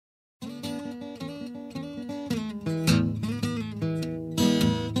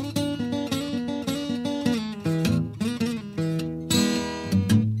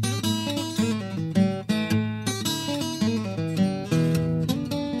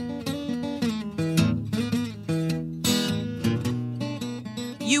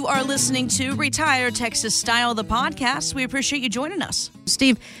You are listening to Retire Texas Style, the podcast. We appreciate you joining us.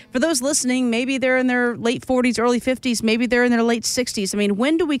 Steve, for those listening, maybe they're in their late 40s, early 50s, maybe they're in their late 60s. I mean,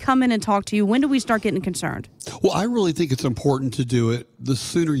 when do we come in and talk to you? When do we start getting concerned? Well, I really think it's important to do it the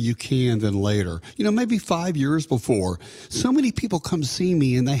sooner you can than later. You know, maybe 5 years before. So many people come see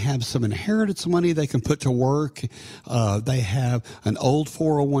me and they have some inheritance money they can put to work. They have an old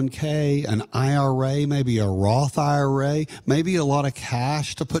 401k, an IRA, maybe a Roth IRA, maybe a lot of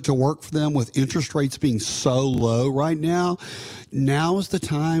cash to put to work for them with interest rates being so low right now. Now is the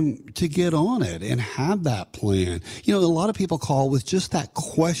time to get on it and have that plan. You know, a lot of people call with just that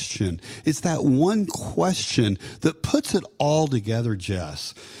question. It's that one question that puts it all together,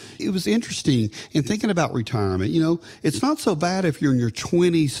 Jess. It was interesting in thinking about retirement. You know, it's not so bad if you're in your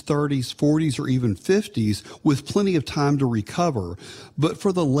 20s, 30s, 40s, or even 50s with plenty of time to recover. But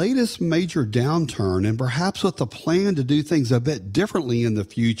for the latest major downturn, and perhaps with the plan to do things a bit differently in the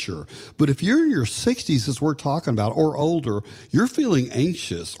future, but if you're in your 60s, as we're talking about, or older, you're feeling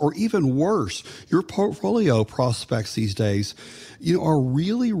anxious, or even worse, your portfolio prospects these days, you know, are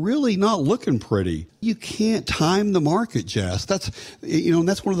really, really not looking pretty. You can't time the market, Jess. That's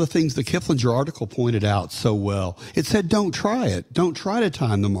one of the things the Kiplinger article pointed out so well. It said, don't try it. Don't try to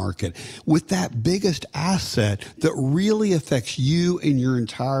time the market with that biggest asset that really affects you and your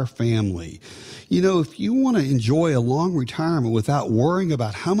entire family. You know, if you want to enjoy a long retirement without worrying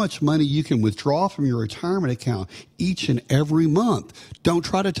about how much money you can withdraw from your retirement account each and every month, don't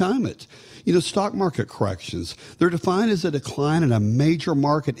try to time it. You know, stock market corrections, they're defined as a decline in a major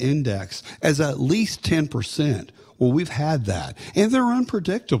market index as at least 10%. Well, we've had that, and they're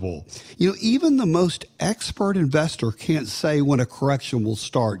unpredictable. You know, even the most expert investor can't say when a correction will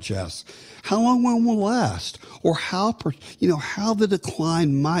start, Jess. How long one will last, or how the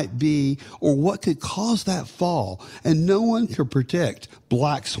decline might be, or what could cause that fall. And no one can predict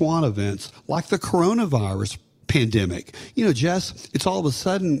black swan events like the coronavirus pandemic. You know, Jess, it's all of a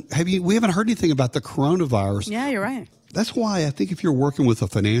sudden, we haven't heard anything about the coronavirus. Yeah, you're right. That's why I think if you're working with a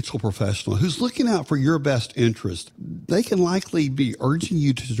financial professional who's looking out for your best interest, they can likely be urging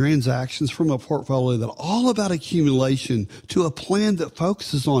you to transactions from a portfolio that's all about accumulation to a plan that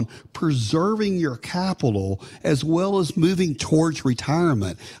focuses on preserving your capital as well as moving towards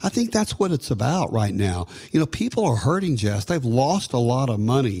retirement. I think that's what it's about right now. You know, people are hurting, Jess. They've lost a lot of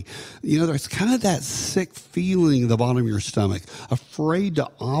money. You know, there's kind of that sick feeling at the bottom of your stomach, afraid to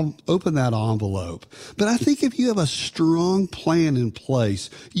open that envelope. But I think if you have a strong plan in place,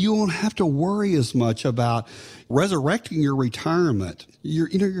 you won't have to worry as much about resurrecting your retirement,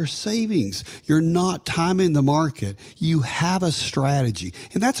 your savings. You're not timing the market. You have a strategy.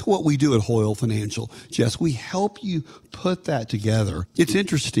 And that's what we do at Hoyle Financial. Jess, we help you put that together. It's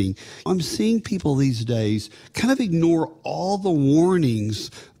interesting. I'm seeing people these days kind of ignore all the warnings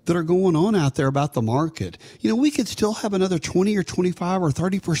that are going on out there about the market. You know, we could still have another 20 or 25 or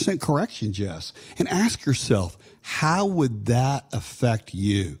 30% correction, Jess. And ask yourself, how would that affect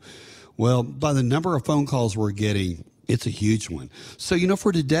you? Well, by the number of phone calls we're getting, it's a huge one. So, you know,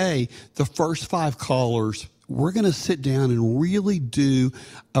 for today, the first 5 callers, we're going to sit down and really do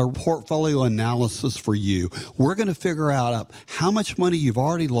a portfolio analysis for you. We're going to figure out how much money you've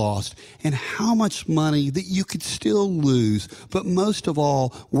already lost and how much money that you could still lose. But most of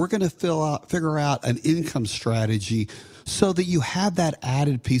all, we're going to figure out an income strategy so that you have that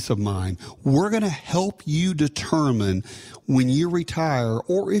added peace of mind. We're going to help you determine when you retire,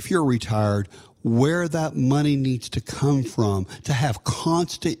 or if you're retired, where that money needs to come from to have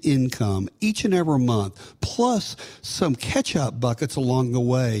constant income each and every month, plus some catch-up buckets along the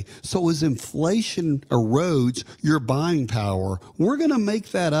way. So as inflation erodes your buying power, we're going to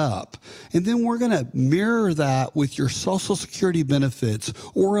make that up. And then we're going to mirror that with your Social Security benefits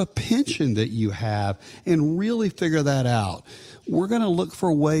or a pension that you have and really figure that out. We're going to look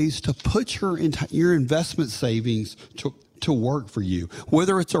for ways to put your investment savings to work for you,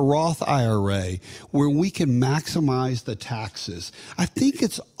 whether it's a Roth IRA where we can maximize the taxes. I think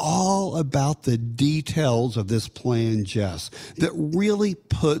it's all about the details of this plan, Jess, that really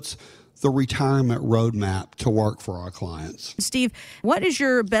puts the retirement roadmap to work for our clients. Steve, what is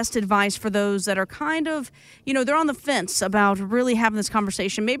your best advice for those that are kind of, they're on the fence about really having this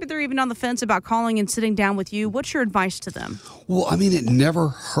conversation? Maybe they're even on the fence about calling and sitting down with you. What's your advice to them? Well, it never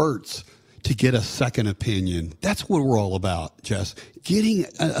hurts to get a second opinion. That's what we're all about, Jess. Getting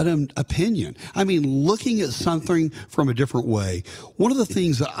an opinion. I mean, looking at something from a different way. One of the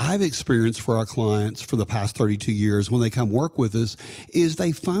things that I've experienced for our clients for the past 32 years when they come work with us is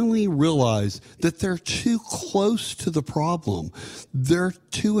they finally realize that they're too close to the problem. They're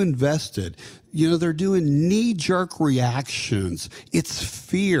too invested. You know, they're doing knee-jerk reactions. It's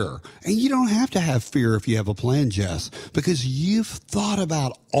fear. And you don't have to have fear if you have a plan, Jess, because you've thought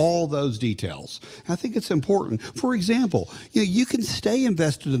about all those details. I think it's important. For example, you can stay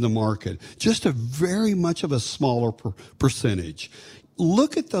invested in the market, just a very much of a smaller percentage.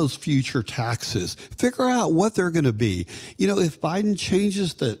 Look at those future taxes. Figure out what they're going to be. You know, if Biden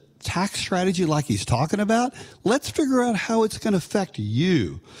changes the tax strategy like he's talking about, let's figure out how it's going to affect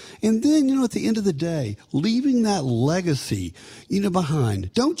you. And then, you know, at the end of the day, leaving that legacy,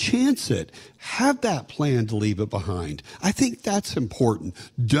 behind. Don't chance it. Have that plan to leave it behind. I think that's important.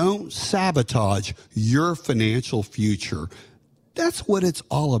 Don't sabotage your financial future. That's what it's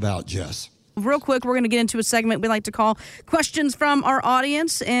all about, Jess. Real quick, we're going to get into a segment we like to call Questions from Our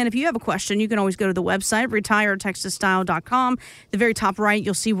Audience. And if you have a question, you can always go to the website, retiretexasstyle.com. The very top right,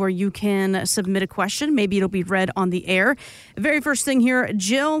 you'll see where you can submit a question. Maybe it'll be read on the air. The very first thing here,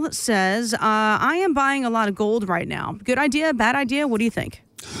 Jill says, I am buying a lot of gold right now. Good idea, bad idea? What do you think?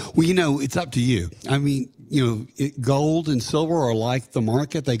 Well, it's up to you. I mean, gold and silver are like the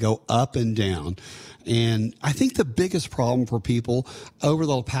market. They go up and down. And I think the biggest problem for people over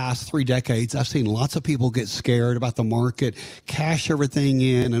the past 3 decades, I've seen lots of people get scared about the market, cash everything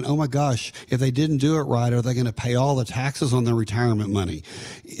in, and oh my gosh, if they didn't do it right, are they going to pay all the taxes on their retirement money?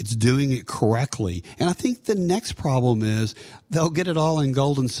 It's doing it correctly. And I think the next problem is they'll get it all in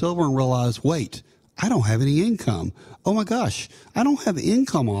gold and silver and realize, wait, I don't have any income. Oh my gosh, I don't have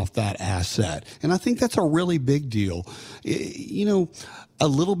income off that asset. And I think that's a really big deal. A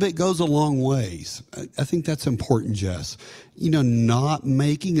little bit goes a long ways. I think that's important, Jess. Not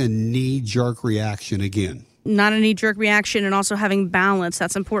making a knee-jerk reaction again. Not a knee-jerk reaction, and also having balance.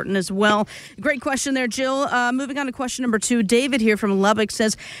 That's important as well. Great question there, Jill. Moving on to question number 2. David here from Lubbock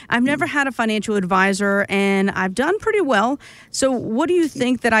says, I've never had a financial advisor, and I've done pretty well. So what do you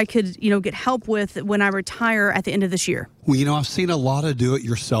think that I could, get help with when I retire at the end of this year? Well, I've seen a lot of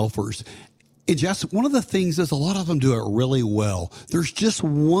do-it-yourselfers. And Jess, one of the things is a lot of them do it really well. There's just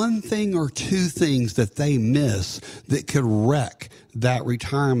one thing or two things that they miss that could wreck that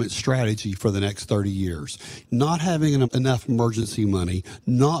retirement strategy for the next 30 years. Not having enough emergency money,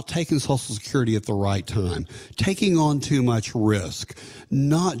 not taking Social Security at the right time, taking on too much risk,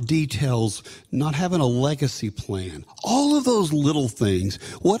 not details, not having a legacy plan. All of those little things,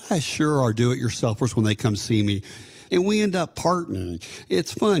 what I sure are do-it-yourselfers when they come see me. And we end up partnering.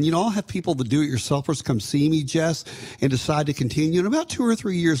 It's fun. I'll have people that do-it-yourselfers come see me, Jess, and decide to continue. And about 2 or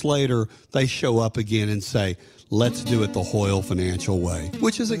 3 years later, they show up again and say, let's do it the Hoyle Financial way,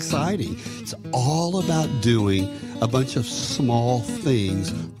 which is exciting. It's all about doing a bunch of small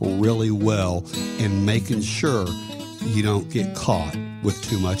things really well and making sure you don't get caught with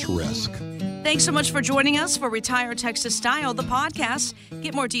too much risk. Thanks so much for joining us for Retire Texas Style, the podcast.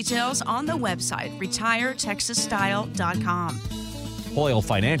 Get more details on the website, retiretexasstyle.com. Hoyle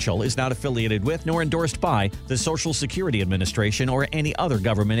Financial is not affiliated with nor endorsed by the Social Security Administration or any other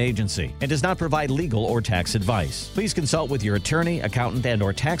government agency and does not provide legal or tax advice. Please consult with your attorney, accountant, and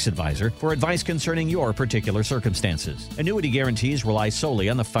or tax advisor for advice concerning your particular circumstances. Annuity guarantees rely solely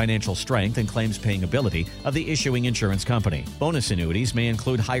on the financial strength and claims-paying ability of the issuing insurance company. Bonus annuities may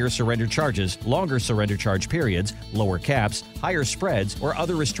include higher surrender charges, longer surrender charge periods, lower caps, higher spreads, or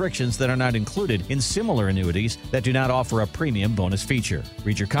other restrictions that are not included in similar annuities that do not offer a premium bonus feature.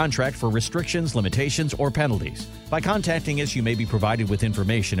 Read your contract for restrictions, limitations, or penalties. By contacting us, you may be provided with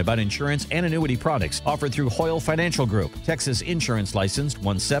information about insurance and annuity products offered through Hoyle Financial Group, Texas Insurance License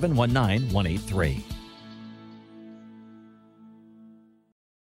 1719183.